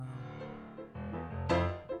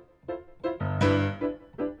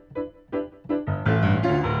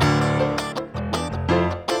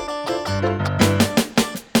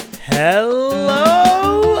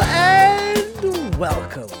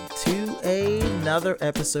another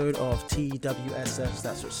episode of TWSS.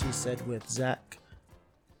 That's what she said with Zach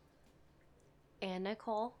and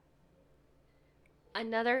Nicole.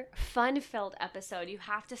 Another fun-filled episode. You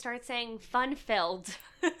have to start saying fun-filled.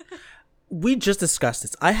 We just discussed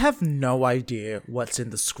this. I have no idea what's in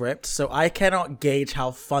the script, so I cannot gauge how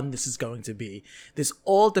fun this is going to be. This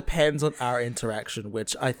all depends on our interaction,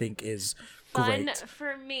 which I think is Fun great.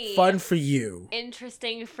 for me. Fun for you.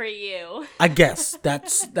 Interesting for you. I guess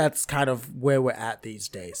that's kind of where we're at these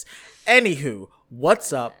days. Anywho,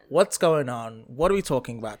 what's up? What's going on? What are we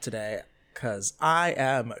talking about today? Because I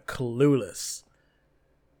am clueless.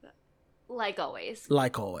 Like always.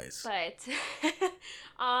 Like always. But,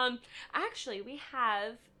 actually, we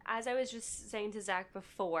have, as I was just saying to Zach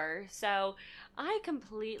before, so I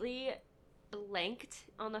completely blanked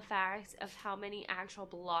on the fact of how many actual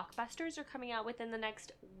blockbusters are coming out within the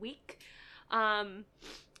next week.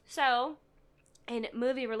 So, in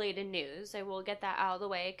movie-related news, I will get that out of the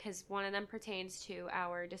way because one of them pertains to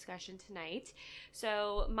our discussion tonight.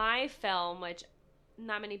 So, my film, which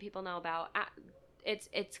not many people know about,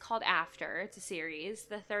 it's called After. It's a series.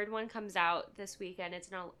 The third one comes out this weekend.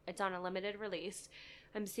 It's on a limited release.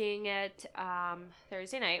 I'm seeing it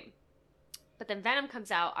Thursday night. But then Venom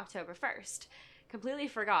comes out October 1st. Completely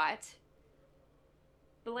forgot.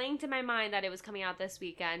 Blanked in my mind that it was coming out this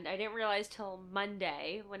weekend. I didn't realize till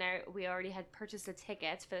Monday when we already had purchased the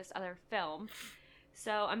tickets for this other film.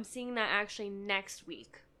 So I'm seeing that actually next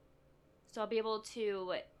week. So I'll be able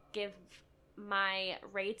to give my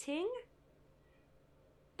rating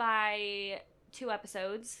by 2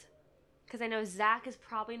 episodes, because I know Zach is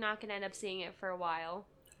probably not going to end up seeing it for a while.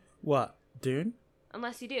 What? Dune?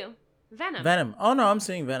 Unless you do. Venom. Oh, no, I'm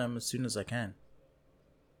seeing Venom as soon as I can.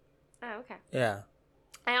 Oh, okay. Yeah.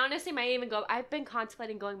 I honestly might even go. I've been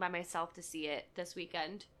contemplating going by myself to see it this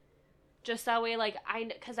weekend. Just that way,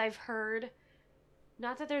 because I've heard,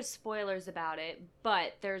 not that there's spoilers about it,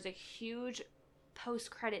 but there's a huge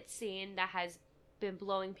post-credit scene that has been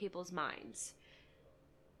blowing people's minds.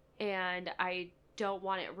 And I don't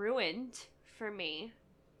want it ruined for me.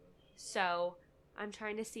 So I'm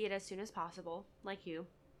trying to see it as soon as possible, like you.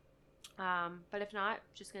 But if not,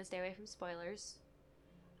 just going to stay away from spoilers.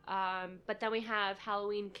 But then we have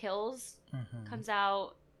Halloween Kills. Comes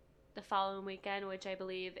out the following weekend, which I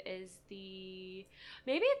believe is maybe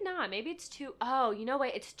it's not. Maybe it's oh, you know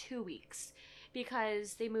what? It's 2 weeks.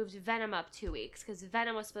 Because they moved Venom up 2 weeks. Because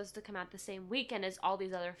Venom was supposed to come out the same weekend as all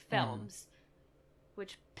these other films.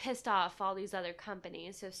 Which pissed off all these other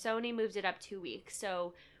companies. So Sony moved it up 2 weeks.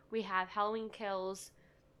 So we have Halloween Kills,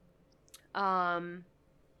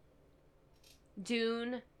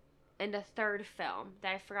 Dune, and a third film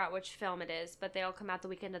that I forgot which film it is, but they all come out the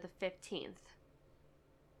weekend of the 15th.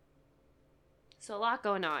 So a lot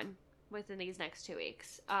going on within these next 2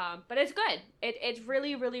 weeks. But it's good. It's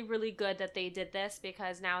really, really, really good that they did this,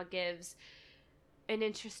 because now it gives an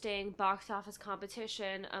interesting box office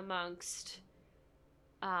competition amongst...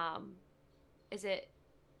 is it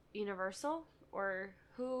Universal, or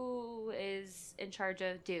who is in charge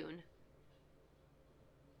of Dune?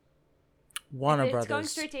 Warner Brothers. It's going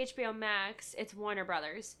straight to HBO Max. It's Warner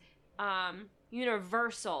Brothers.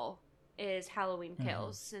 Universal is Halloween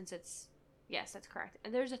Kills, since it's... Yes, that's correct.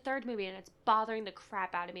 And there's a third movie, and it's bothering the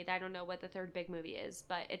crap out of me that I don't know what the third big movie is,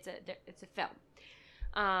 but it's a film.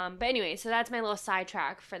 But anyway, so that's my little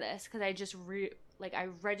sidetrack for this, because I just I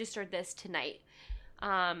registered this tonight.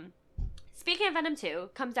 Speaking of Venom 2,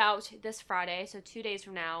 comes out this Friday, so 2 days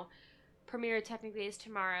from now. Premiere technically is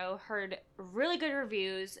tomorrow. Heard really good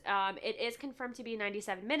reviews. It is confirmed to be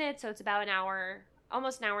 97 minutes, so it's about an hour,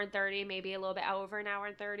 almost an hour and 30, maybe a little bit over an hour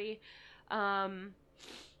and 30.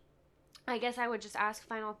 I guess I would just ask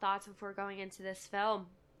final thoughts before going into this film.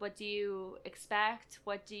 What do you expect?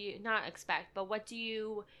 What do you not expect, but what do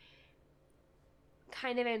you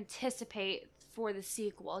kind of anticipate for the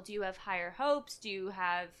sequel? Do you have higher hopes? Do you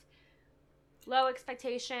have low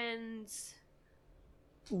expectations?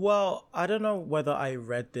 Well, I don't know whether I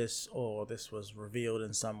read this or this was revealed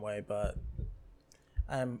in some way, but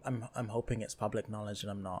I'm hoping it's public knowledge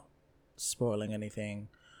and I'm not spoiling anything.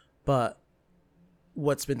 But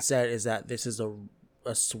what's been said is that this is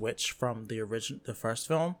a switch from the first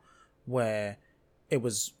film, where it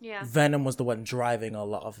was Venom was the one driving a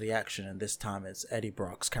lot of the action, and this time it's Eddie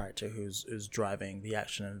Brock's character who's driving the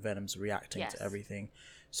action, and Venom's reacting to everything.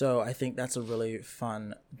 So I think that's a really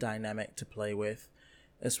fun dynamic to play with,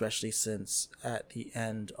 especially since at the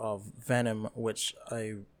end of Venom, which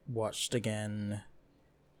I watched again,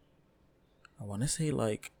 I want to say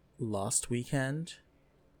last weekend,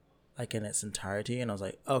 in its entirety, and I was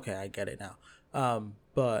like, okay, I get it now.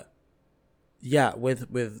 But yeah,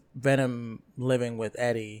 with Venom living with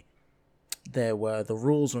Eddie, the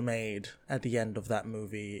rules were made at the end of that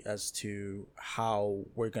movie as to how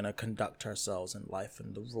we're gonna conduct ourselves in life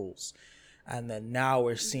and the rules, and then now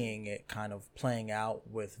we're seeing it kind of playing out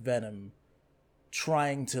with Venom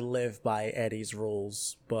trying to live by Eddie's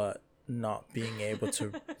rules, but not being able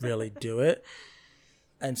to really do it.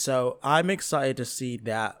 And so I'm excited to see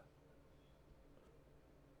that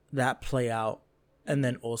play out, and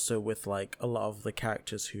then also with like a lot of the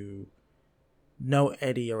characters who know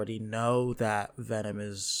Eddie already know that Venom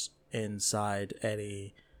is inside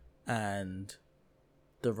Eddie, and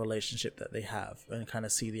the relationship that they have, and kind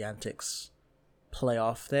of see the antics play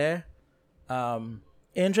off there.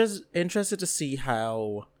 Interested to see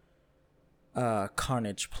how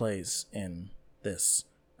Carnage plays in this,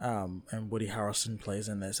 and Woody Harrelson plays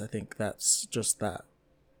in this. I think that's just that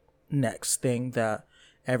next thing that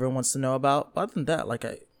everyone wants to know about. But other than that, like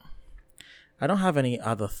I don't have any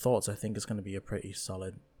other thoughts. I think it's going to be a pretty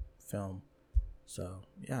solid film. So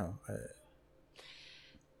yeah.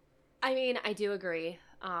 I mean, I do agree.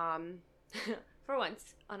 For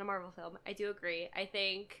once on a Marvel film, I do agree. I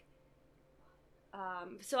think.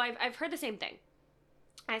 So I've heard the same thing.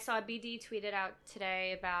 I saw BD tweeted out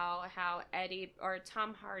today about how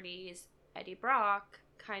Tom Hardy's Eddie Brock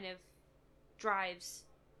kind of drives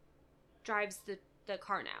the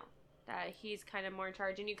car now. That he's kind of more in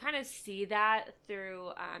charge, and you kind of see that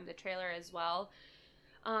through the trailer as well.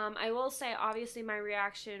 I will say, obviously, my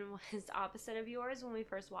reaction was opposite of yours when we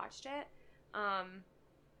first watched it.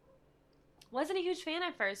 Wasn't a huge fan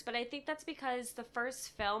at first, but I think that's because the first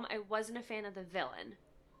film, I wasn't a fan of the villain.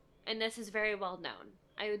 And this is very well known.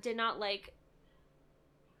 I did not like...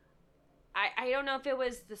 I don't know if it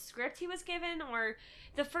was the script he was given, or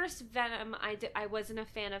the first Venom, I wasn't a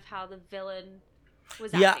fan of how the villain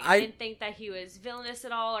was acting. I didn't think that he was villainous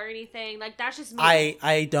at all or anything. Like, that's just me.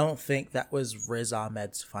 I don't think that was Riz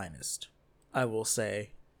Ahmed's finest. I will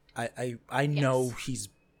say. I know he's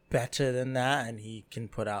better than that, and he can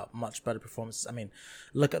put out much better performances. I mean,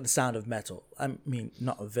 look at The Sound of Metal. I mean,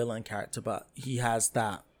 not a villain character, but he has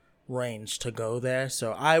that range to go there.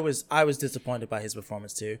 So I was disappointed by his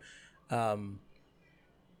performance too.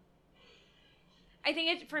 I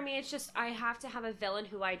think for me, it's just I have to have a villain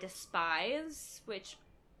who I despise, which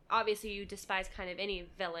obviously you despise kind of any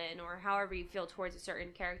villain or however you feel towards a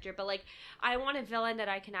certain character. But like, I want a villain that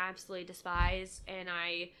I can absolutely despise and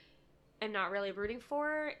I am not really rooting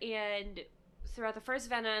for. And throughout the first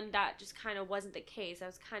Venom, that just kind of wasn't the case. I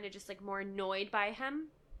was kind of just like more annoyed by him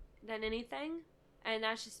than anything. And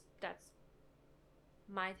that's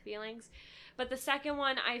my feelings. But the second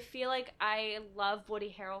one, I feel like I love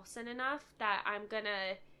Woody Harrelson enough that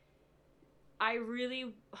I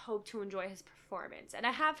really hope to enjoy his performance. And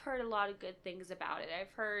I have heard a lot of good things about it.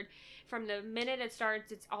 I've heard from the minute it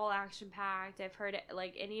starts, it's all action-packed. I've heard it,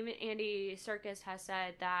 like, and even Andy Serkis has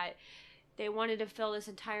said that they wanted to fill this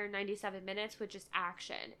entire 97 minutes with just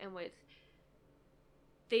action and with...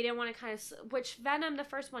 They didn't want to kind of... Which Venom, the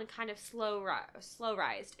first one, kind of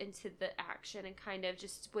slow-rised into the action and kind of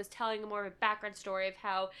just was telling more of a background story of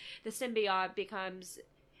how the symbiote becomes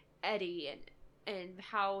Eddie and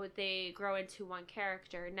how they grow into one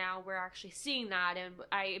character. Now we're actually seeing that, and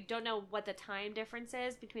I don't know what the time difference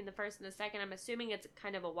is between the first and the second. I'm assuming it's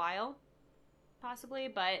kind of a while, possibly,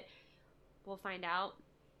 but we'll find out.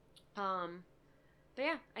 But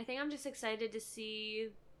yeah, I think I'm just excited to see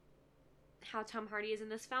how Tom Hardy is in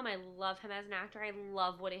this film. I love him as an actor. I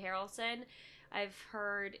love Woody Harrelson. I've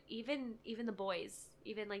heard even the boys,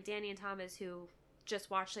 even like Danny and Thomas, who just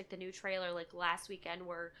watched like the new trailer like last weekend,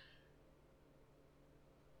 were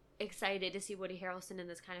excited to see Woody Harrelson in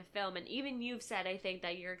this kind of film. And even you've said, I think,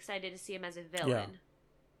 that you're excited to see him as a villain. Yeah.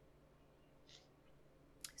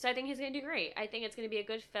 So I think he's going to do great. I think it's going to be a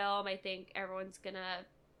good film. I think everyone's going to...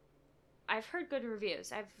 I've heard good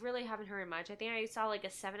reviews. I really haven't heard much. I think I saw like a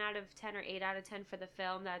 7 out of 10 or 8 out of 10 for the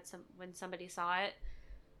film. That's when somebody saw it.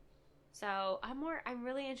 So I'm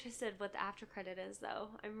really interested what the after credit is, though.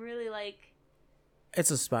 I'm really like... It's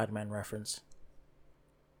a Spider-Man reference.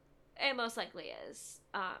 It most likely is.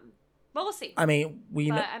 But we'll see. I mean,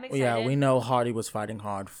 we know Hardy was fighting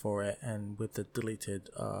hard for it, and with the deleted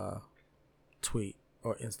tweet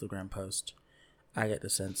or Instagram post, I get the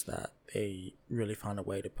sense that they really found a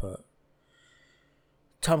way to put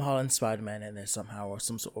Tom Holland Spider-Man in there somehow, or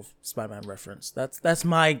some sort of Spider-Man reference. That's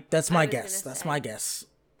my guess. That's my guess.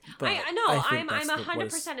 But I know. I'm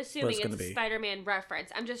 100% assuming it's a Spider-Man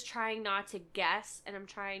reference. I'm just trying not to guess, and I'm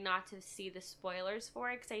trying not to see the spoilers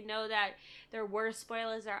for it, because I know that there were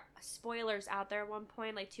spoilers out there at one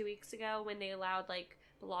point, like 2 weeks ago, when they allowed like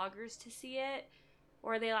bloggers to see it.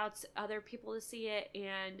 or they allowed other people to see it,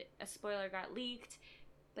 and a spoiler got leaked.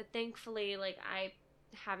 But thankfully, like, I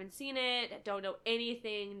haven't seen it, don't know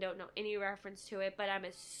anything, don't know any reference to it, but I'm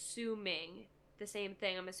assuming the same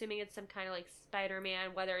thing. I'm assuming it's some kind of, like,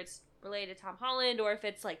 Spider-Man, whether it's related to Tom Holland or if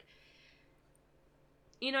it's, like,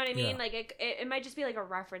 you know what I mean? Yeah. Like, it might just be, like, a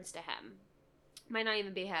reference to him. Might not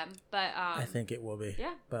even be him, but I think it will be.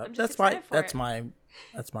 yeah, But I'm just that's excited for it.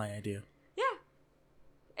 that's my idea. Yeah,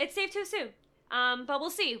 it's safe too soon. But we'll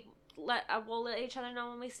see. We'll let each other know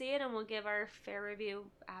when we see it, and we'll give our fair review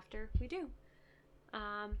after we do.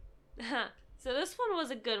 So this one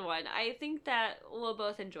was a good one. I think that we'll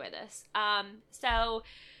both enjoy this. So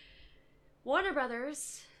Warner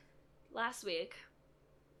Brothers last week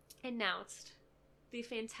announced the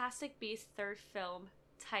Fantastic Beasts third film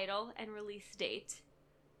title and release date.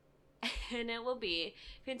 And it will be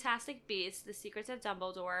Fantastic Beasts: The Secrets of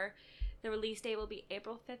Dumbledore. The release date will be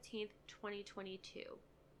April 15th, 2022.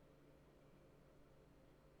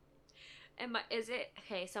 And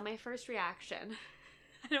so my first reaction,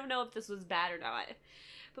 I don't know if this was bad or not,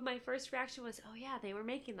 but my first reaction was, oh yeah, they were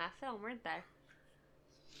making that film, weren't they?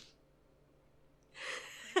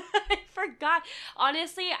 I forgot.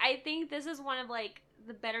 Honestly, I think this is one of, like,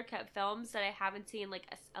 the better kept films that I haven't seen, like,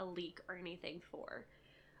 a leak or anything for.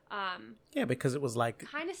 Yeah, because it was like,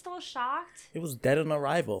 Kind of still shocked. it was dead on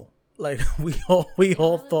arrival. Like, we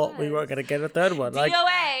all thought we weren't gonna get a third one. Like,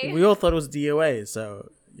 DOA. we all thought it was DOA. So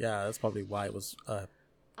yeah, that's probably why it was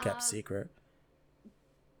kept secret.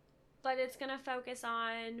 But it's gonna focus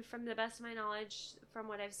on, from the best of my knowledge, from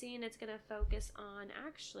what I've seen, it's gonna focus on,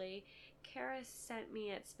 actually, Kara sent me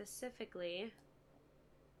it specifically.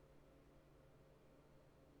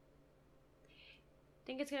 I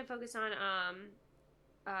think it's gonna focus on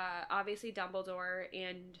obviously Dumbledore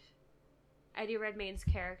and Eddie Redmayne's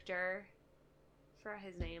character. Forgot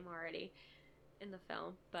his name already in the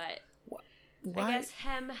film, but Why? I guess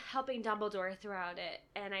him helping Dumbledore throughout it,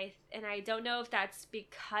 and I don't know if that's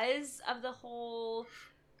because of the whole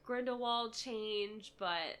Grindelwald change,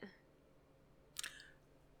 but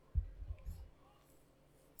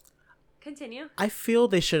continue. I feel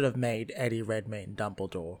they should have made Eddie Redmayne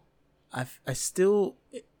Dumbledore. I still,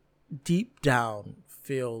 deep down,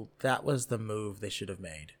 feel that was the move they should have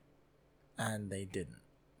made, and they didn't.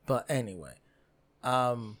 But anyway,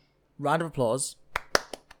 round of applause.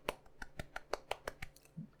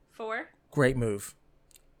 For Great move.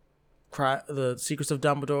 The Secrets of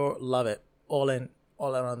Dumbledore, love it. All in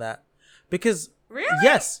on that. Because really,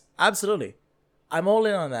 yes, absolutely, I'm all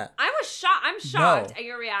in on that. I was shocked. I'm shocked at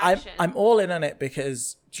your reaction. I'm all in on it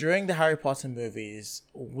because during the Harry Potter movies,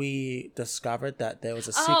 we discovered that there was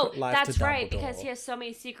a secret life to Dumbledore. That's right, because he has so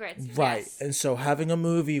many secrets. Right, Yes. and so having a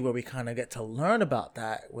movie where we kind of get to learn about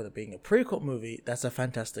that, with it being a prequel movie, that's a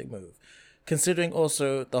fantastic move. Considering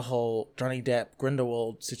also the whole Johnny Depp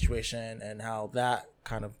Grindelwald situation and how that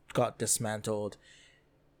kind of got dismantled,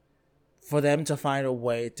 for them to find a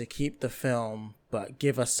way to keep the film but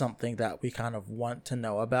give us something that we kind of want to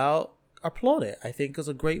know about, applaud it. I think it was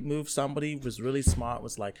a great move. Somebody was really smart,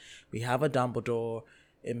 was like, we have a Dumbledore,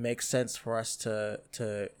 it makes sense for us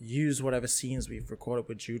to use whatever scenes we've recorded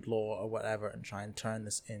with Jude Law or whatever and try and turn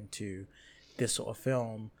this into this sort of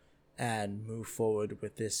film and move forward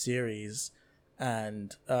with this series.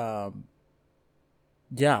 And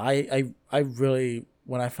yeah, I really,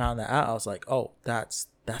 when I found that out, I was like, oh, that's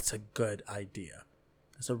a good idea.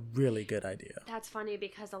 It's a really good idea. That's funny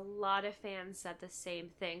because a lot of fans said the same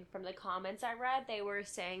thing. From the comments I read, they were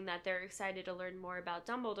saying that they're excited to learn more about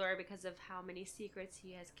Dumbledore because of how many secrets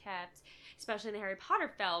he has kept, especially in the Harry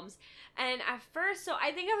Potter films. And at first, so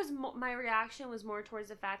I think it was my reaction was more towards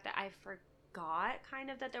the fact that I forgot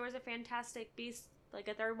kind of that there was a Fantastic Beast, like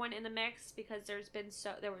a third one in the mix, because there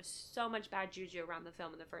was so much bad juju around the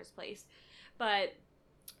film in the first place. But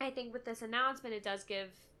I think with this announcement, it does give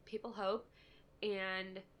people hope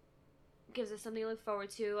and gives us something to look forward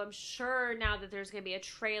to. I'm sure now that there's going to be a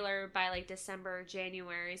trailer by like December,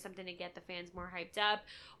 January, something to get the fans more hyped up.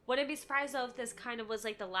 Wouldn't be surprised though if this kind of was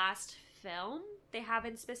like the last film. They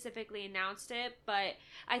haven't specifically announced it, but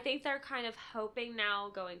I think they're kind of hoping now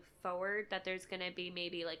going forward that there's going to be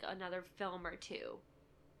maybe like another film or two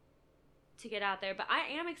to get out there. But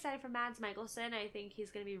I am excited for Mads Mikkelsen. I think he's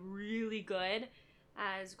going to be really good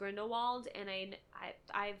as Grindelwald, and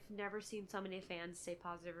I've never seen so many fans say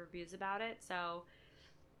positive reviews about it, so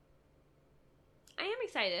I am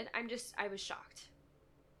excited. I was shocked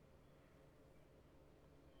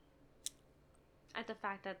at the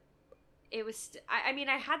fact that it was I mean,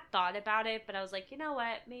 I had thought about it, but I was like, you know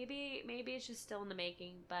what, maybe it's just still in the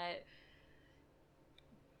making, but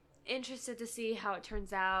interested to see how it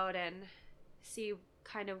turns out and see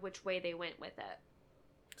kind of which way they went with it.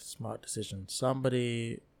 Smart decision.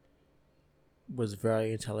 Somebody was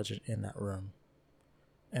very intelligent in that room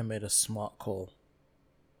and made a smart call.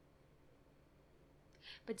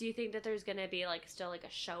 But do you think that there's gonna be like still like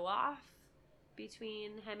a show off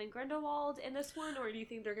between him and Grindelwald in this one, or do you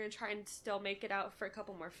think they're gonna try and still make it out for a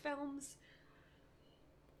couple more films?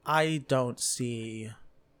 I don't see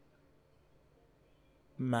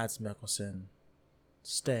Mads Mikkelsen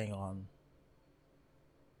staying on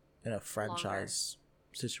in a franchise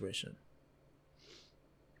situation.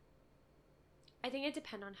 I think it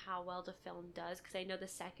depends on how well the film does, because I know the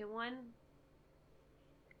second one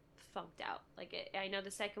funked out. I know the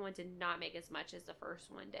second one did not make as much as the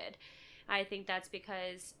first one did. I think that's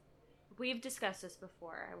because we've discussed this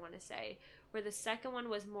before, I want to say, where the second one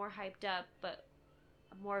was more hyped up, but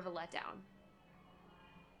more of a letdown.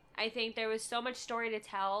 I think there was so much story to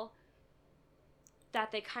tell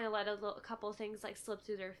that they kind of let a couple of things like slip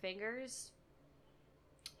through their fingers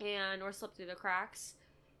or slip through the cracks,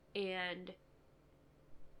 and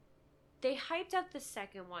they hyped up the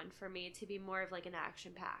second one for me to be more of like an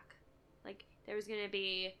action pack. Like there was going to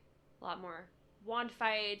be a lot more wand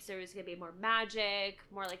fights, there was going to be more magic,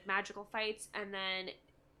 more like magical fights, and then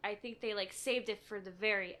I think they like saved it for the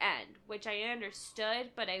very end, which I understood,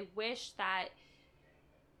 but I wish that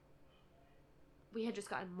we had just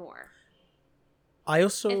gotten more.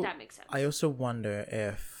 If that makes sense. I also wonder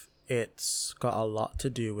if it's got a lot to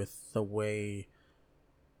do with the way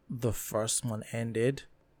the first one ended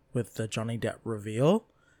with the Johnny Depp reveal,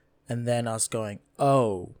 and then us going,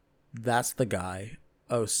 oh, that's the guy.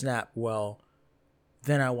 Oh, snap. Well,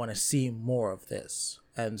 then I want to see more of this.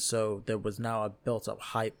 And so there was now a built-up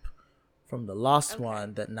hype from the last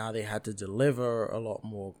one that now they had to deliver a lot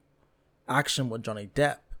more action with Johnny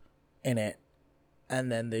Depp in it,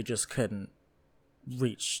 and then they just couldn't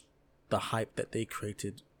reach the hype that they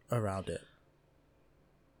created around it.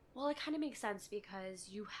 Well, it kind of makes sense because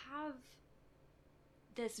you have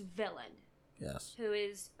this villain, yes, who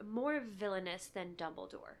is more villainous than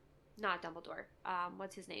Dumbledore. Not Dumbledore.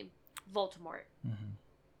 What's his name? Voldemort. mm-hmm.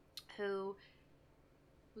 Who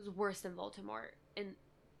was worse than Voldemort in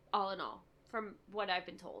all, from what I've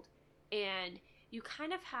been told. And you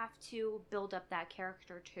kind of have to build up that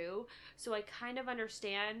character too. So I kind of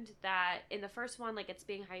understand that in the first one, like, it's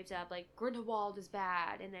being hyped up, like, Grindelwald is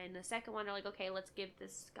bad. And then the second one, they're like, okay, let's give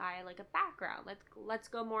this guy, like, a background. Let's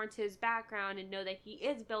go more into his background and know that he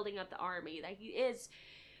is building up the army, that he is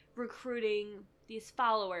recruiting these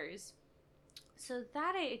followers. So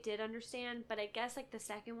that I did understand, but I guess, like, the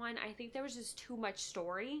second one, I think there was just too much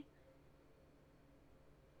story.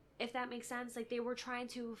 If that makes sense. Like, they were trying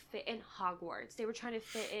to fit in Hogwarts. They were trying to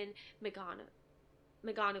fit in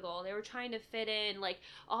McGonagall. They were trying to fit in, like,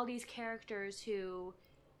 all these characters who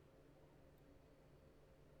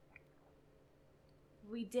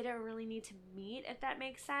we didn't really need to meet, if that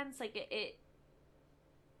makes sense. Like, it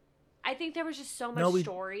I think there was just so much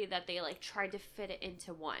story that they, like, tried to fit it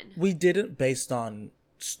into one. We didn't based on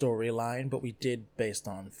storyline, but we did based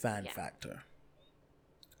on fan factor.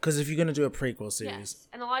 Because if you're going to do a prequel series... Yes.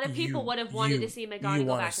 And a lot of people would have wanted to see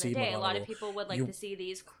McGonagall back in the day. A lot of people would like to see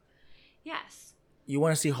these... Yes. You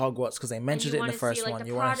want to see Hogwarts because they mentioned it in the first one.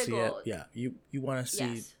 You want to see it... Yeah. You want to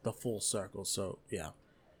see the full circle. So, yeah.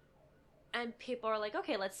 And people are like,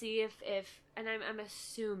 okay, let's see if and I'm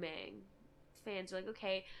assuming fans are like,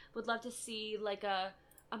 okay, would love to see, like, a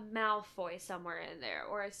Malfoy somewhere in there.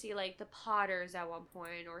 Or see, like, the Potters at one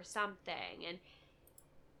point or something. And...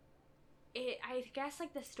 I guess,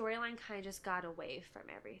 like, the storyline kind of just got away from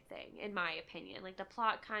everything, in my opinion. Like, the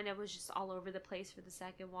plot kind of was just all over the place for the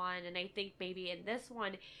second one, and I think maybe in this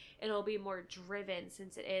one, it'll be more driven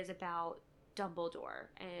since it is about Dumbledore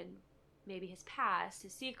and maybe his past,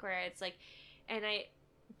 his secrets, like, and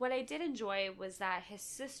what I did enjoy was that his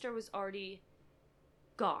sister was already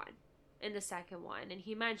gone in the second one, and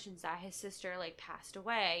he mentions that his sister, like, passed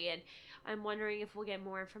away, and I'm wondering if we'll get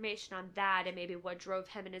more information on that and maybe what drove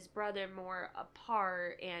him and his brother more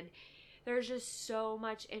apart. And there's just so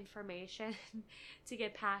much information to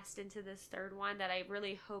get passed into this third one that I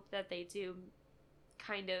really hope that they do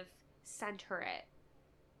kind of center it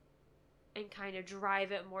and kind of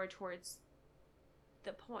drive it more towards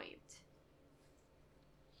the point.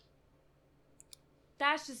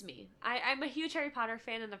 That's just me. I'm a huge Harry Potter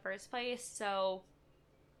fan in the first place, so...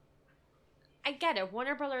 I get it.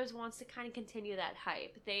 Warner Brothers wants to kind of continue that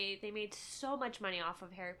hype. They made so much money off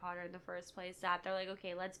of Harry Potter in the first place that they're like,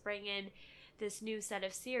 okay, let's bring in this new set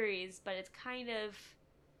of series, but it's kind of...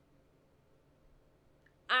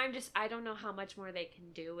 I don't know how much more they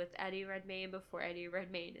can do with Eddie Redmayne before Eddie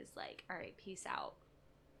Redmayne is like, alright, peace out.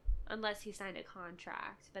 unless he signed a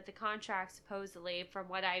contract. But the contract, supposedly, from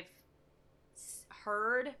what I've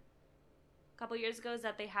heard a couple years ago, is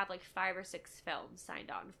that they have like 5 or 6 films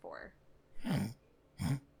signed on for.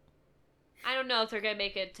 I don't know if they're gonna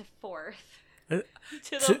make it to 4th.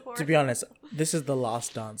 To be honest, this is the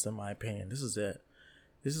last dance in my opinion. This is it.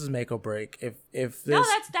 This is make or break. If this,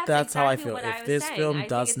 no, that's how I exactly feel. what If I this saying. film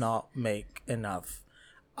does not make enough,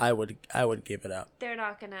 I would give it up. They're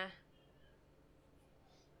not gonna.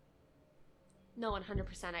 No,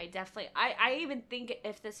 100%. I definitely. I even think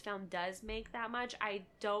if this film does make that much, I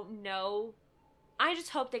don't know. I just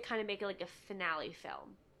hope they kind of make it like a finale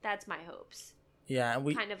film. That's my hopes. Yeah, and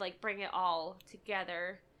we kind of like bring it all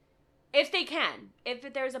together. If they can.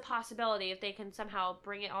 If there's a possibility, if they can somehow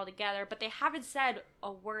bring it all together. But they haven't said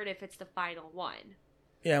a word if it's the final one.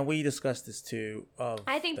 Yeah, we discussed this too.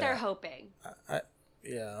 I think they're hoping. I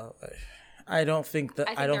don't think that.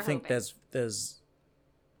 I don't think hoping. there's.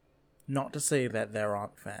 Not to say that there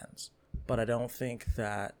aren't fans, but I don't think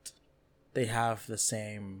that they have the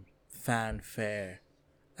same fanfare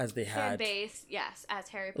as they had. Fan base, yes, as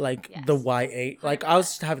Harry Potter. Like yes. the YA. Like 100%. I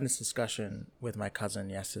was having this discussion with my cousin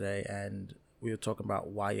yesterday, and we were talking about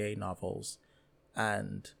YA novels,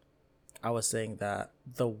 and I was saying that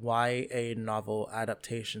the YA novel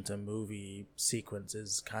adaptation to movie sequence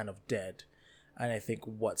is kind of dead, and I think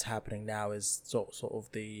what's happening now is sort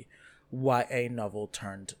of the YA novel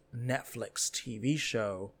turned Netflix TV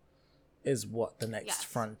show is what the next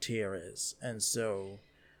frontier is. And so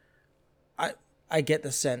I get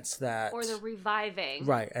the sense that, or the reviving,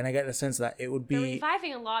 right, and I get the sense that it would be, they're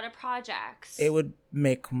reviving a lot of projects. It would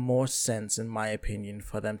make more sense, in my opinion,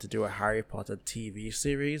 for them to do a Harry Potter TV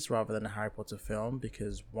series rather than a Harry Potter film,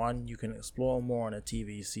 because one, you can explore more in a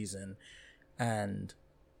TV season and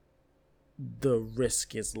the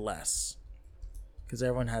risk is less. Because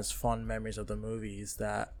everyone has fond memories of the movies,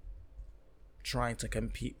 that trying to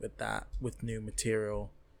compete with that with new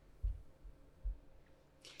material,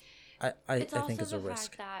 I think is a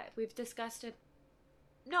risk. Fact that we've discussed it.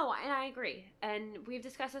 No, and I agree. And we've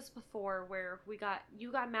discussed this before, where you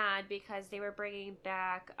got mad because they were bringing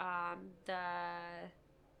back the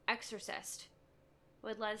Exorcist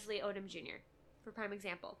with Leslie Odom Jr. for prime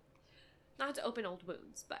example. Not to open old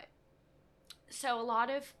wounds, but so a lot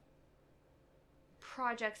of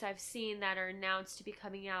projects I've seen that are announced to be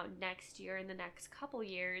coming out next year, in the next couple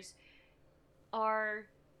years, are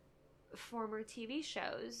former TV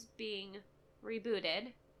shows being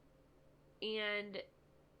rebooted, and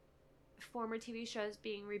former TV shows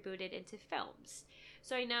being rebooted into films.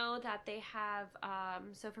 So I know that they have,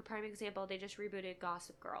 so for prime example, they just rebooted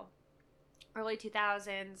Gossip Girl. Early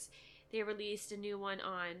 2000s, they released a new one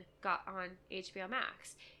on HBO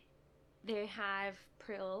Max. They have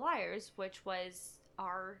Pretty Little Liars, which was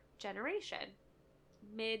our generation.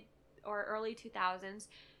 Mid or early 2000s,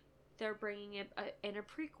 they're bringing it in a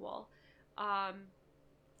prequel.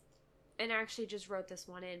 And I actually just wrote this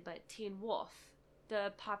one in, but Teen Wolf,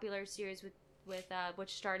 the popular series with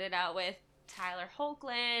which started out with Tyler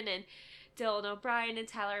Hoechlin and Dylan O'Brien and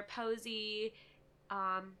Tyler Posey.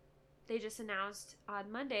 They just announced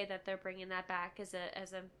on Monday that they're bringing that back as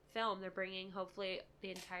a film. They're bringing, hopefully, the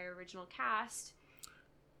entire original cast.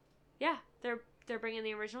 Yeah, they're bringing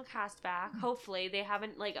the original cast back. Hopefully, they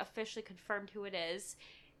haven't officially confirmed who it is.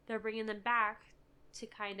 They're bringing them back to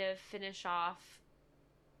kind of finish off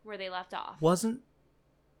where they left off. Wasn't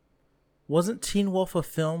Teen Wolf a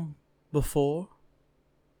film before?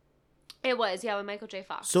 It was, yeah, with Michael J.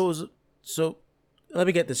 Fox. So let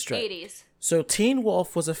me get this straight. 80s. So Teen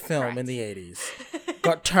Wolf was a film Correct. in the 80s,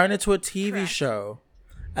 got turned into a TV Correct. show,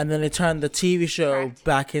 and then they turned the TV show Correct.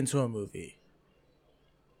 back into a movie.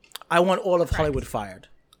 I want all of Correct. Hollywood fired.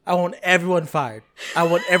 I want everyone fired. I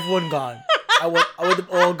want everyone gone. I want them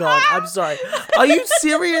all gone. I'm sorry. Are you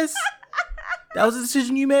serious? That was a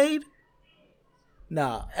decision you made?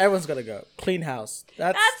 Nah, everyone's gonna go. Clean house.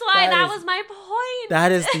 That's why that was my point.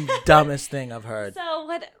 That is the dumbest thing I've heard.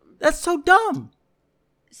 That's so dumb.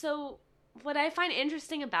 So what I find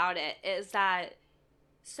interesting about it is that,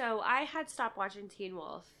 so I had stopped watching Teen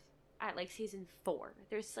Wolf at season 4.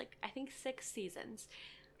 There's I think 6 seasons.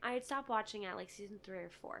 I had stopped watching at season 3 or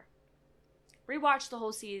 4. Rewatched the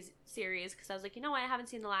whole series because I was like, you know what, I haven't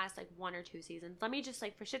seen the last 1 or 2 seasons. Let me just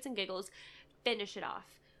for shits and giggles finish it off,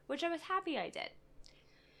 which I was happy I did.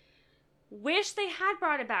 Wish they had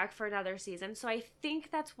brought it back for another season. So I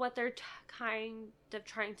think that's what they're kind of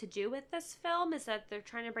trying to do with this film, is that they're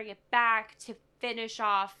trying to bring it back to finish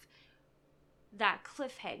off that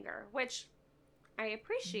cliffhanger, which I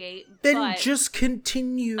appreciate. Then but just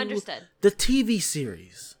continue understood. the TV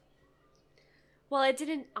series. Well, it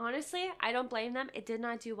didn't. Honestly, I don't blame them. It did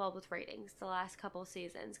not do well with ratings the last couple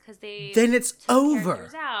seasons because they Then it's took over.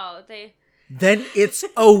 characters out. Then it's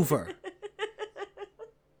over.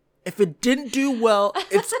 If it didn't do well,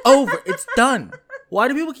 it's over. It's done. Why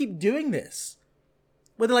do people keep doing this?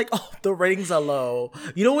 Where they're like, oh, the ratings are low.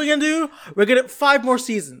 You know what we're gonna do? We're gonna 5 more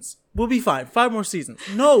seasons. We'll be fine. 5 more seasons.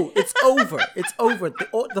 No, it's over. It's over.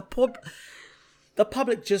 The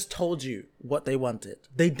public just told you what they wanted.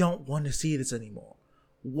 They don't want to see this anymore.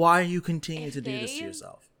 Why are you continuing to do this to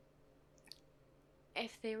yourself?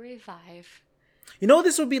 If they revive, you know what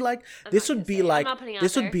this would be like? This would be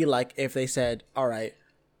like if they said, all right,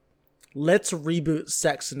 let's reboot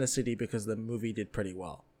Sex and the City because the movie did pretty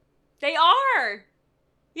well. They are.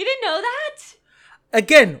 You didn't know that?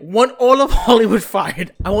 Again, want all of Hollywood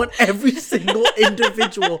fired. I want every single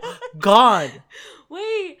individual gone.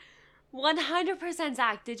 Wait, 100%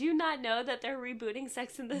 Zach, did you not know that they're rebooting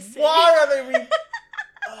Sex and the City? Why are they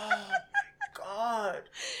oh my god.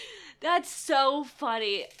 That's so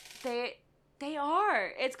funny. They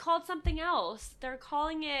are. It's called something else. They're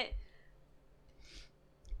calling it...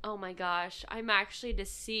 Oh my gosh, I'm actually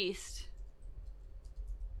deceased.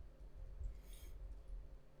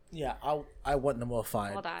 Yeah, I want them all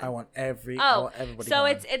fired. Hold on. I want everybody. So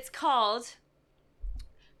gone. it's called.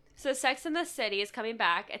 So Sex and the City is coming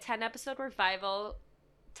back, a 10-episode revival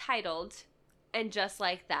titled "And Just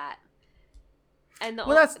Like That." And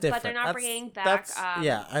that's different. But they're not bringing back.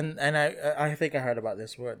 Yeah, and I think I heard about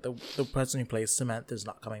this where the person who plays Samantha is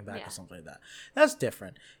not coming back or something like that. That's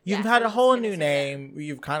different. You've had a whole new name.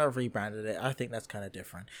 You've kind of rebranded it. I think that's kind of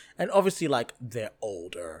different. And obviously, like, they're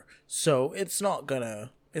older, so it's not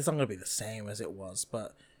gonna be the same as it was.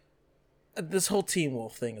 But this whole Teen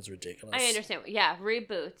Wolf thing is ridiculous. I understand. Yeah,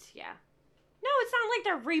 reboot. Yeah. No, it's not like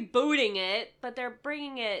they're rebooting it, but they're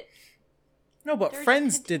bringing it. No, but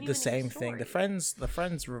Friends did the same thing. The Friends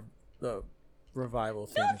revival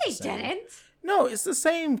thing. No, they didn't. No, it's the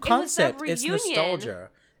same concept. It's reunion. nostalgia.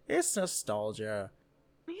 It's nostalgia.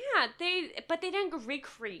 Yeah, but they didn't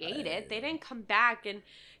recreate it. They didn't come back and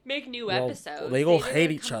make new episodes. They all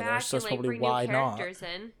hate each other, so that's probably why not.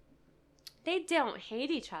 They don't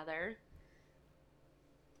hate each other.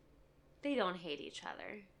 They don't hate each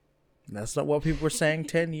other. That's not what people were saying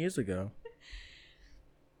 10 years ago.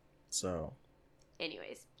 So.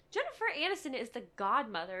 Anyways, Jennifer Aniston is the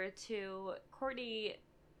godmother to Courtney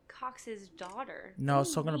Cox's daughter. No, I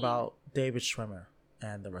was talking about David Schwimmer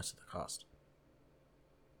and the rest of the cast.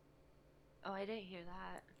 Oh, I didn't hear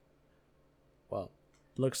that. Well,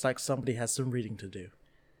 looks like somebody has some reading to do.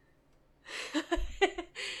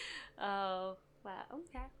 Oh, wow,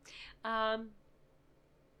 okay.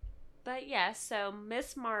 But yeah, so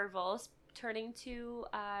Miss Marvel's turning to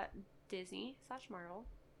Disney/Marvel.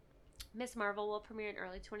 Miss Marvel will premiere in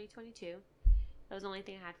early 2022. That was the only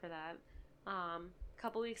thing I had for that. A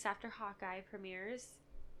couple weeks after Hawkeye premieres.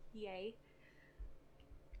 Yay.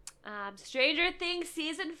 Stranger Things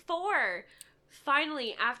Season 4.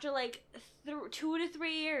 Finally, after like 2 to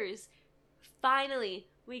 3 years, finally,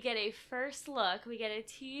 we get a first look. We get a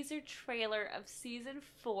teaser trailer of Season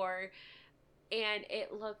 4. And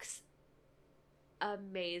it looks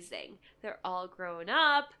amazing. They're all grown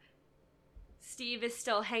up. Steve is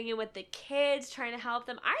still hanging with the kids, trying to help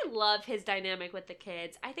them. I love his dynamic with the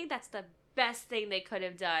kids. I think that's the best thing they could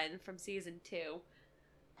have done from Season 2.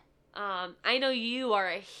 I know you are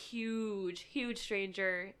a huge, huge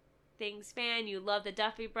Stranger Things fan. You love the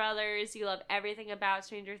Duffy brothers. You love everything about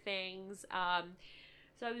Stranger Things.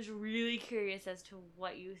 So I was really curious as to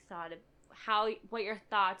what you thought of what your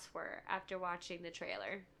thoughts were after watching the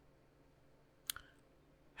trailer.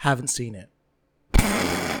 Haven't seen it.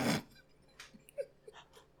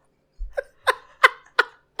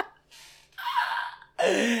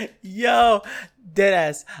 Yo,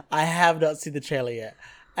 deadass, I have not seen the trailer yet,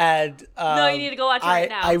 and no, you need to go watch it right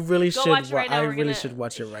now. I really should. I really should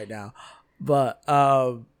watch it right now. But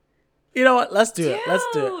you know what? Let's do it. Let's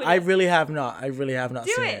do it. I really have not seen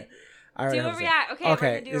it. Do a react. Okay, we're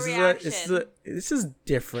gonna do a reaction. This is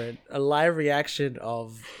different. A live reaction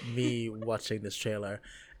of me watching this trailer,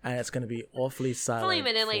 and it's gonna be awfully silent. It's only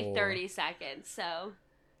been in like 30 seconds, so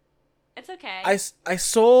it's okay.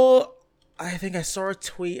 I think I saw a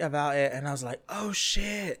tweet about it, and I was like, "Oh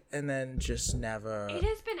shit!" And then just never. It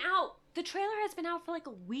has been out. The trailer has been out for like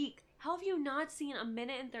a week. How have you not seen a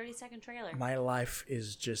 1-30-second trailer? My life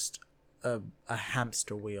is just a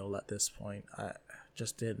hamster wheel at this point. I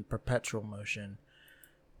just in perpetual motion.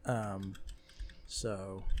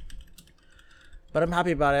 So, but I'm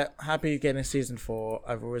happy about it. Happy getting Season 4.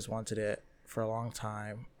 I've always wanted it for a long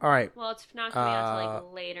time. All right. Well, it's not coming out until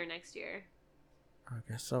like later next year. I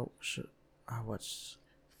guess so. I watched.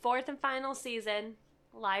 Fourth and final season.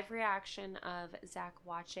 Live reaction of Zach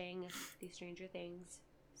watching the Stranger Things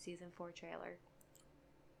season 4 trailer.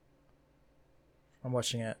 I'm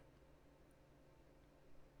watching it.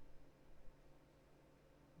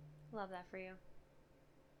 Love that for you.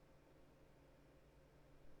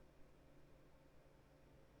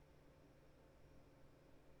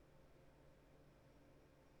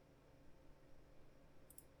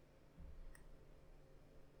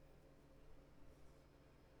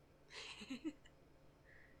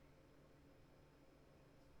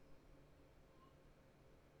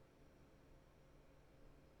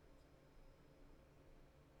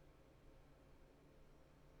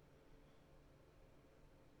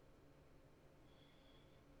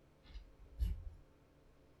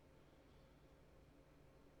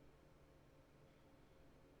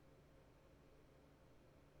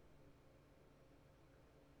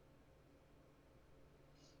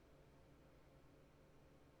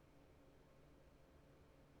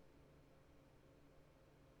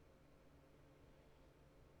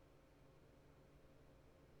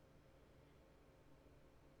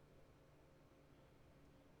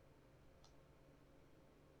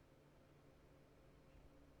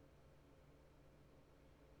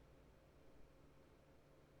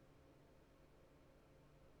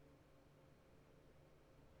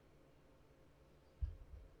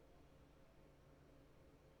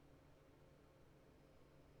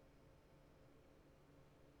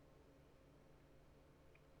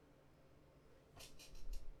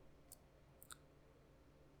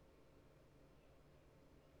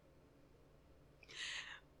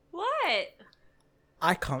 What?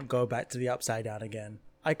 I can't go back to the Upside Down again.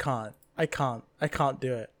 I can't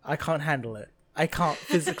do it. I can't handle it. I can't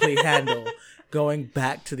physically handle going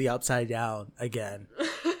back to the Upside Down again.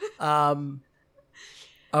 Okay. How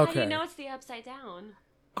do you know it's the Upside Down?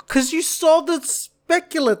 Because you saw the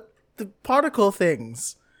the particle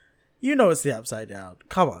things. You know it's the Upside Down.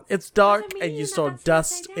 Come on. It's dark and you saw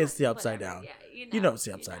dust. It's the Upside Down. Yeah, you know it's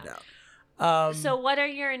the Upside Down. So what are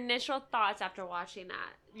your initial thoughts after watching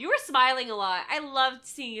that? You were smiling a lot. I loved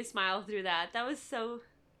seeing you smile through that. That was so...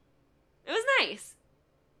 It was nice.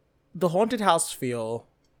 The haunted house feel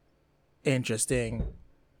interesting.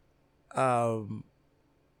 I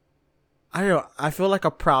don't know. I feel like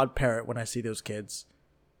a proud parent when I see those kids.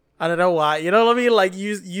 I don't know why. You know what I mean? Like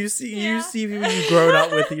you see people you've grown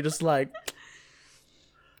up with. You're just like,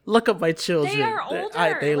 look at my children. They are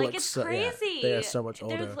older. They like look it's so, crazy. Yeah, they are so much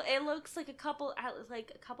older. It looks like a couple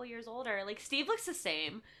years older. Like Steve looks the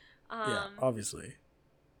same. Yeah, obviously.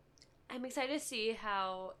 I'm excited to see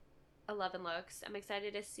how 11 looks. I'm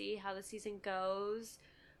excited to see how the season goes.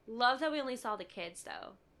 Love that we only saw the kids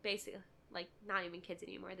though. Basically, like not even kids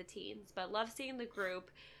anymore, the teens. But love seeing the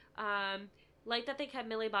group. Like that they kept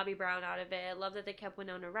Millie Bobby Brown out of it. Love that they kept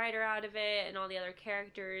Winona Ryder out of it and all the other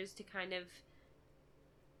characters to kind of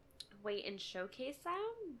wait and showcase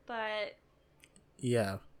them. But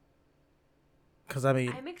yeah, because I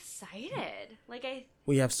mean, I'm excited.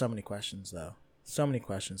 We have so many questions though. So many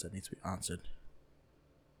questions that need to be answered.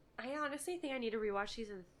 I honestly think I need to rewatch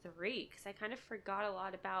season 3 because I kind of forgot a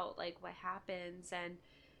lot about like what happens and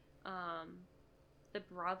the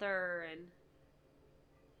brother, and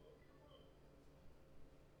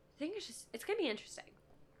I think it's gonna be interesting.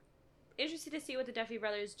 Interested to see what the Duffy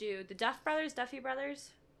brothers do. The Duffy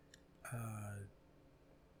brothers.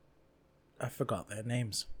 I forgot their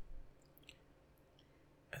names.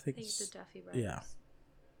 I think it's the Duffy brothers. Yeah.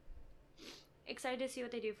 Excited to see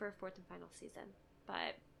what they do for a 4th and final season,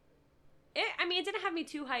 but it didn't have me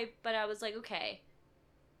too hyped, but I was like, okay.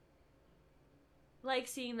 Like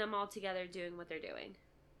seeing them all together doing what they're doing.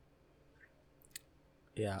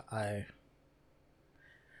 Yeah, I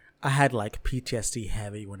had like PTSD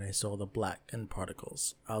heavy when I saw the black and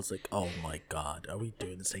particles. I was like, "Oh my god, are we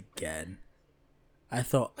doing this again?" I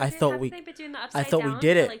thought we did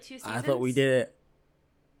it. Like 2 seasons? I thought we did it.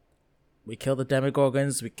 We killed the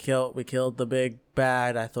Demogorgons. We killed the big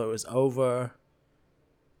bad. I thought it was over.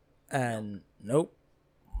 And nope.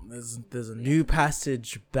 There's a new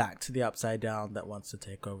passage back to the Upside Down that wants to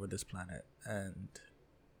take over this planet, and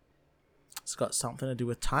it's got something to do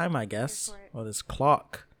with time, I guess, or this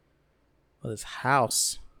clock, or this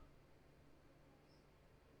house.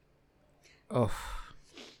 Oh.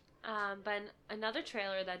 But another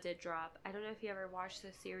trailer that did drop. I don't know if you ever watched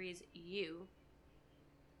the series You.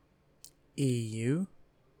 EU?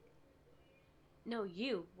 No,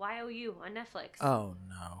 You. YOU on Netflix. Oh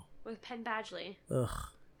no. With Penn Badgley. Ugh.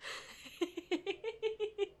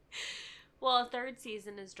 Well, a 3rd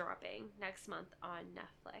season is dropping next month on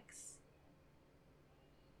Netflix.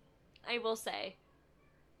 I will say,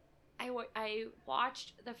 I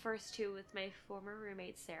watched the first two with my former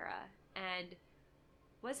roommate Sarah, and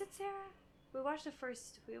was it Sarah? We watched the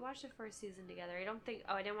first season together.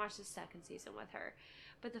 I didn't watch the second season with her,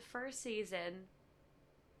 but the first season,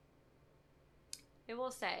 I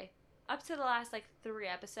will say, up to the last like 3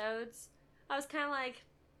 episodes, I was kind of like,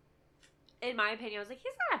 in my opinion, I was like,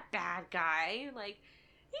 he's not a bad guy. Like,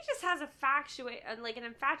 he just has an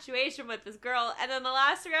infatuation with this girl. And then the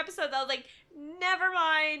last 3 episodes, I was like, never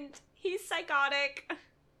mind. He's psychotic.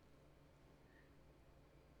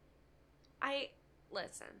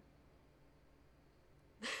 Listen.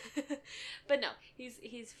 But no,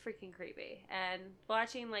 he's freaking creepy. And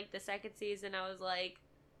watching like the second season, I was like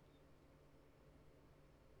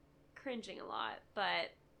cringing a lot.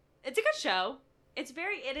 But it's a good show. It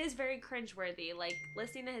is very cringeworthy. Like,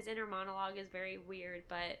 listening to his inner monologue is very weird,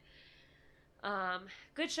 but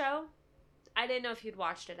good show. I didn't know if you'd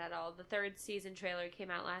watched it at all. The 3rd season trailer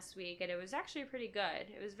came out last week, and it was actually pretty good.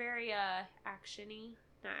 It was very actiony,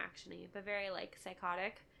 not actiony, but very like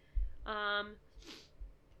psychotic. And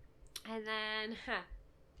then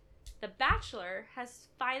The Bachelor has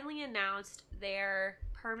finally announced their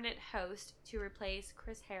permanent host to replace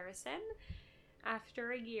Chris Harrison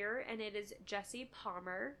after a year, and it is Jesse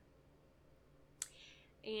Palmer.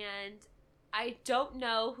 And I don't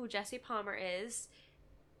know who Jesse Palmer is.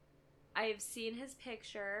 I've seen his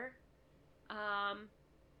picture. Don't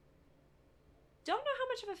know how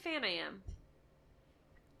much of a fan I am.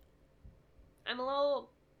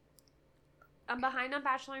 I'm behind on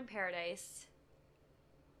Bachelor in Paradise.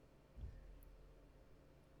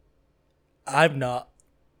 I'm not.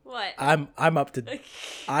 What? I'm up to.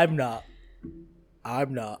 I'm not.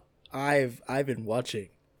 I've been watching.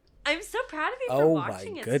 I'm so proud of you for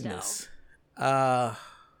watching it. Oh my goodness.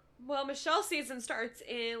 Well, Michelle's season starts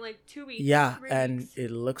in like 2 weeks. Yeah, 3 and weeks.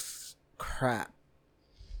 it looks crap.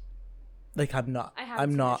 Like, I'm not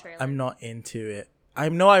into it.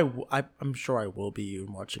 I'm sure I will be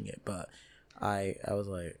watching it, but I was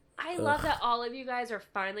like, I love that all of you guys are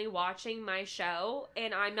finally watching my show,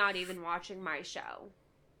 and I'm not even watching my show.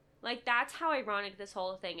 Like, that's how ironic this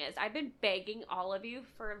whole thing is. I've been begging all of you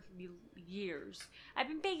for years. I've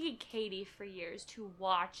been begging Katie for years to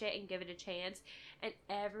watch it and give it a chance, and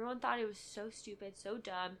everyone thought it was so stupid, so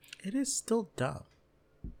dumb. It is still dumb.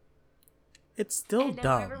 It's still and now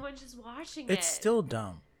dumb. Everyone's just watching it. It's still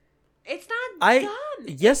dumb. It's not dumb.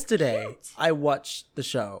 Yesterday, I watched the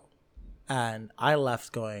show, and I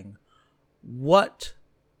left going, what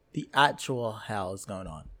the actual hell is going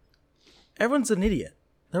on? Everyone's an idiot.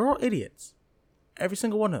 They're all idiots. Every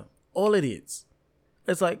single one of them. All idiots.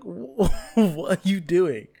 It's like, what are you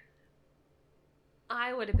doing?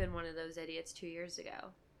 I would have been one of those idiots 2 years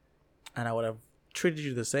ago. And I would have treated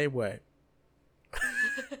you the same way.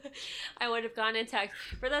 I would have gone and text.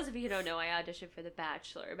 For those of you who don't know, I auditioned for The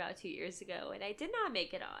Bachelor about 2 years ago, and I did not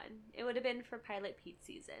make it on. It would have been for Pilot Pete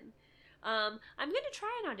season. I'm going to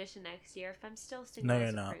try an audition next year if I'm still sticking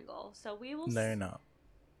as a Pringle. So we will. No, you're not.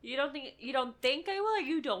 You don't think I will, or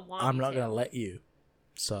you don't want I'm me not to? going to let you.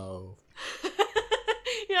 So.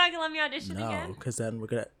 You're not going to let me audition again? No, because then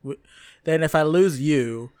then if I lose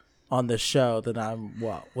you on the show, then I'm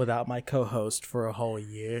without my co-host for a whole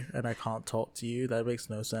year, and I can't talk to you. That makes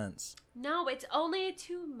no sense. No, it's only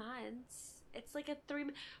 2 months. It's like a 3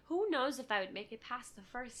 month. Who knows if I would make it past the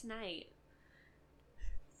first night?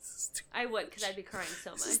 I would, because I'd be crying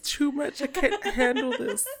so much. This is too much. I can't handle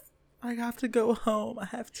this. I have to go home. I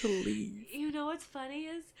have to leave. You know what's funny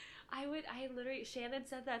is, Shannon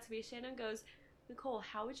said that to me. Shannon goes, Nicole,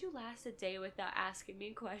 how would you last a day without asking me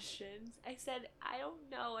questions? I said, I don't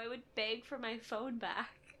know. I would beg for my phone back.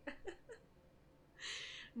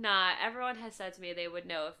 Nah, everyone has said to me they would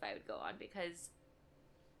know if I would go on, because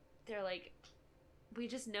they're like, we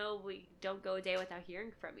just know we don't go a day without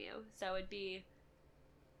hearing from you. So it'd be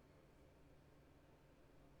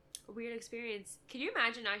a weird experience. Can you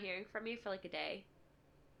imagine not hearing from me for like a day?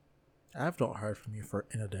 I've not heard from you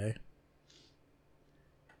in a day.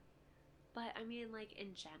 But I mean, like,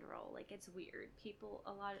 in general, like, it's weird.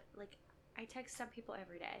 I text some people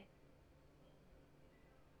every day.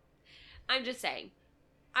 I'm just saying,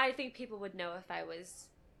 I think people would know if I was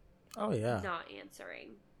not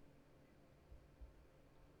answering.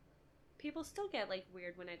 People still get, like,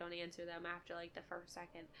 weird when I don't answer them after, like, the first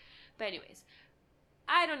second. But anyways,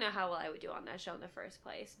 I don't know how well I would do on that show in the first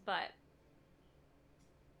place, but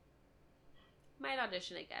might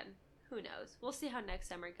audition again. Who knows? We'll see how next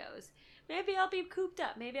summer goes. Maybe I'll be cooped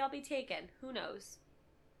up. Maybe I'll be taken. Who knows?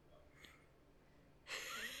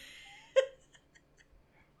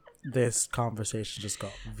 This conversation just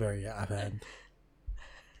got very out of hand.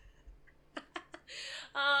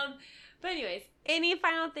 But anyways, any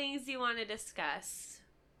final things you want to discuss?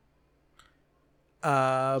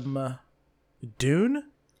 Dune?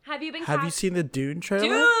 Have you been? Have you seen the Dune trailer?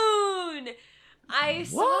 Dune. I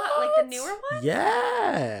saw like the newer one.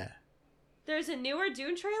 Yeah. There's a newer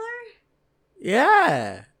Dune trailer.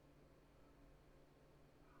 Yeah.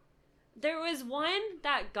 There was one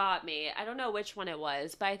that got me. I don't know which one it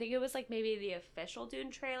was, but I think it was like maybe the official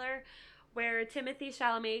Dune trailer where Timothée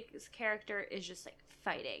Chalamet's character is just like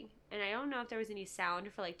fighting. And I don't know if there was any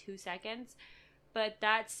sound for like 2 seconds, but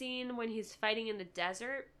that scene when he's fighting in the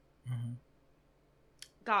desert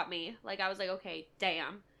got me. Like I was like, okay,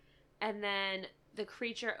 damn. And then the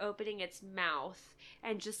creature opening its mouth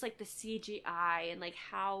and just like the CGI and like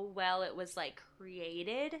how well it was like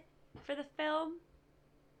created for the film.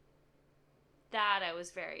 That I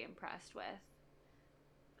was very impressed with.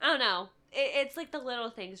 I don't know. It's like the little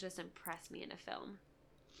things just impress me in a film.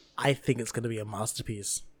 I think it's going to be a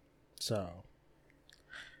masterpiece. So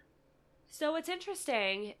what's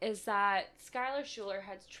interesting is that Skylar Schuler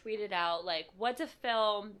has tweeted out, like, what's a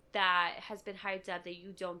film that has been hyped up that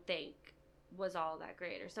you don't think was all that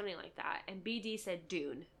great or something like that. And BD said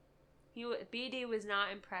Dune. BD was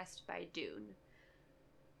not impressed by Dune.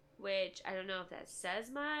 Which, I don't know if that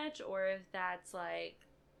says much, or if that's, like...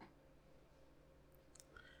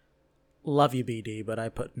 Love you, BD, but I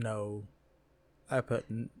put no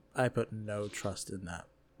trust in that.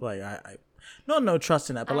 Like, I not no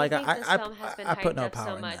trust in that, but like, I put no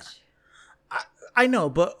power in that. I know,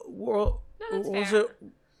 but well, no, that's also, fair.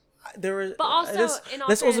 there is, but also,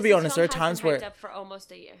 let's also be honest. There are times where up for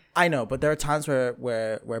almost a year. I know, but there are times where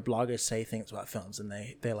bloggers say things about films and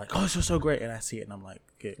they're like, "Oh, it's so great," and I see it and I'm like,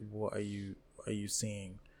 "Okay, what are you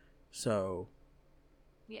seeing?" So,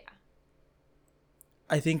 yeah,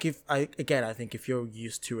 I think if you're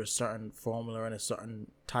used to a certain formula and a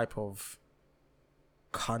certain type of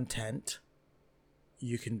content,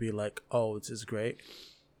 you can be like, "Oh, this is great,"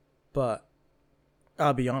 but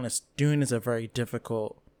I'll be honest, Dune is a very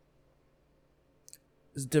difficult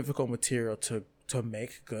material to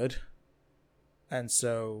make good, and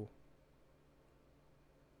so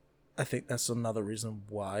I think that's another reason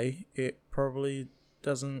why it probably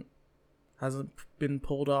hasn't been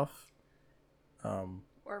pulled off,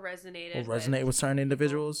 or resonated with certain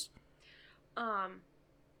individuals.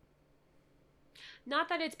 Not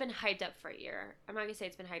that it's been hyped up for a year. I'm not gonna say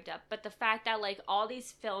it's been hyped up, but the fact that like all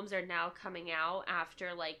these films are now coming out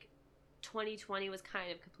after like 2020 was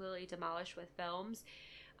kind of completely demolished with films.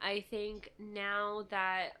 I think now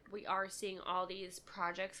that we are seeing all these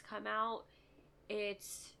projects come out,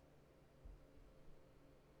 it's,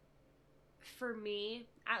 for me,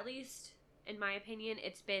 at least, in my opinion,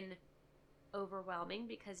 it's been overwhelming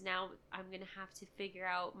because now I'm going to have to figure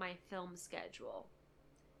out my film schedule.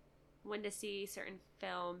 When to see certain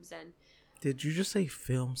films and... Did you just say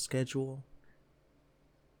film schedule?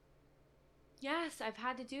 Yes, I've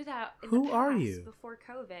had to do that in Who the past are you? Before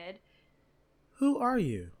COVID. Who are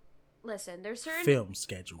you? Listen, there's certain... Film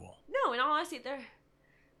schedule. No, in all honesty, there...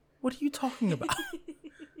 What are you talking about?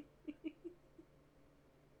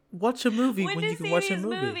 Watch a movie when you can watch a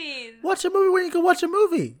movie. Movies. Watch a movie when you can watch a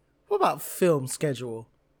movie. What about film schedule?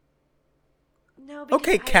 No,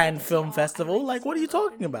 okay, Cannes Film Festival. Like, what are you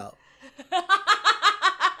talking about?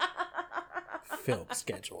 Film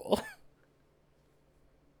schedule.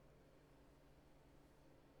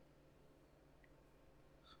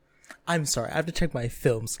 I'm sorry, I have to check my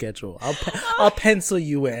film schedule. I'll pencil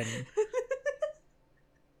you in.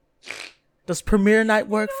 Does premiere night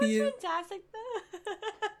work for you? Fantastic though.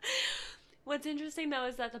 What's interesting though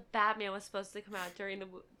is that the Batman was supposed to come out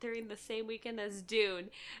during the same weekend as Dune,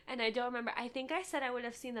 and I don't remember. I think I said I would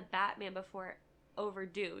have seen the Batman before over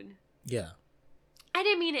Dune. Yeah. I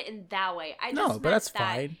didn't mean it in that way. No, but that's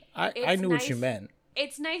fine. I knew what you meant.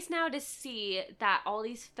 It's nice now to see that all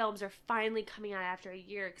these films are finally coming out after a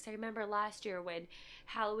year. Because I remember last year when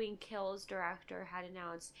Halloween Kills director had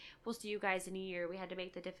announced, we'll see you guys in a year. We had to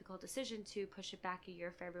make the difficult decision to push it back a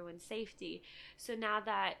year for everyone's safety. So now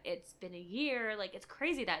that it's been a year, like, it's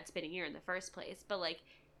crazy that it's been a year in the first place. But, like,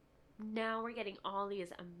 now we're getting all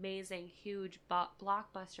these amazing, huge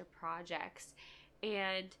blockbuster projects.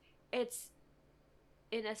 And it's,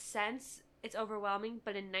 in a sense... it's overwhelming,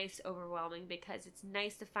 but a nice overwhelming, because it's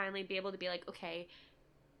nice to finally be able to be like, okay,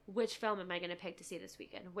 which film am I going to pick to see this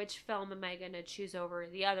weekend? Which film am I going to choose over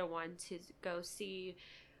the other one to go see?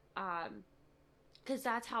 Because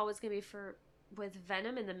that's how it's going to be with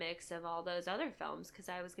Venom in the mix of all those other films. Because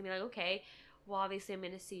I was going to be like, okay, well, obviously I'm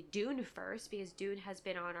going to see Dune first, because Dune has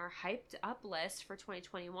been on our hyped up list for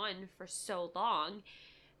 2021 for so long.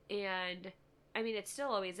 And I mean, it still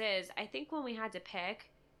always is. I think when we had to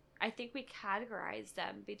pick, I think we categorized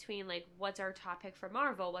them between like what's our top pick for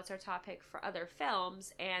Marvel, what's our top pick for other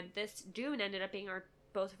films, and this Dune ended up being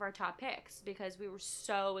both of our top picks because we were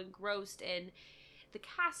so engrossed in the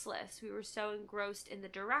cast list, we were so engrossed in the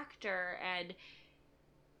director and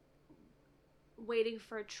waiting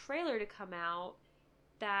for a trailer to come out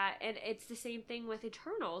and it's the same thing with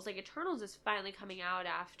Eternals. Like Eternals is finally coming out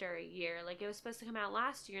after a year. Like it was supposed to come out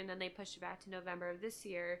last year and then they pushed it back to November of this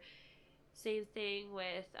year. Same thing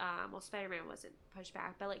with Spider-Man wasn't pushed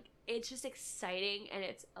back, but like it's just exciting and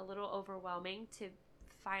it's a little overwhelming to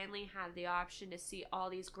finally have the option to see all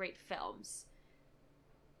these great films.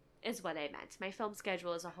 Is what I meant. My film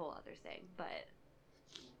schedule is a whole other thing, but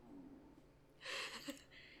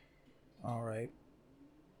All right.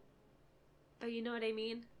 But you know what I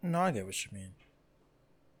mean? No, I get what you mean.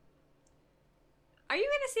 Are you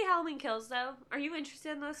going to see Halloween Kills though? Are you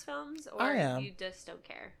interested in those films, or I am. you just don't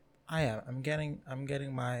care? I am. I'm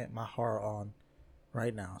getting my horror on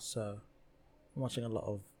right now, so I'm watching a lot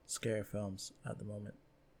of scary films at the moment.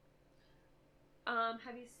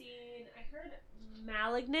 Have you seen? I heard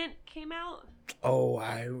Malignant came out. Oh,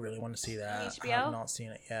 I really want to see that. HBO? I have not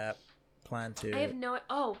seen it yet. Plan to. I have no.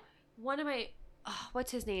 Oh, one of my. Oh,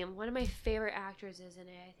 what's his name? One of my favorite actors is in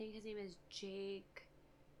it. I think his name is Jake.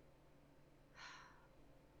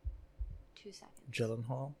 2 seconds.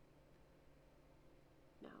 Gyllenhaal.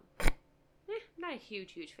 No. I'm not a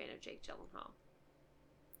huge fan of Jake Gyllenhaal.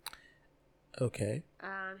 Okay.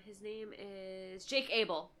 His name is Jake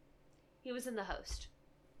Abel. He was in The Host.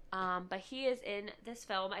 But he is in this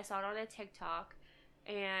film. I saw it on a TikTok,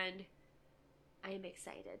 and I am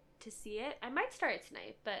excited to see it. I might start it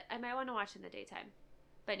tonight, but I might want to watch it in the daytime.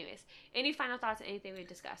 But anyways, any final thoughts on anything we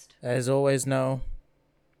discussed? As always, no.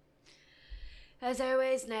 As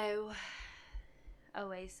always, no.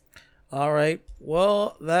 Always. All right.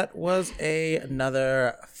 Well, that was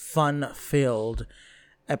another fun-filled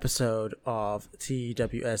episode of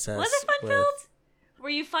TWSS. Was it fun-filled? Were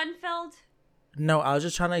you fun-filled? No, I was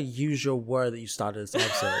just trying to use your word that you started this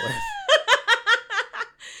episode with.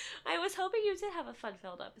 I was hoping you did have a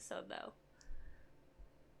fun-filled episode, though.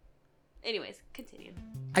 Anyways, continue.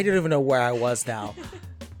 I don't even know where I was now.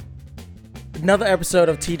 Another episode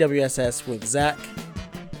of TWSS with Zach.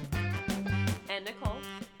 And Nicole.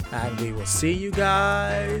 And we will see you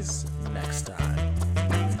guys next time.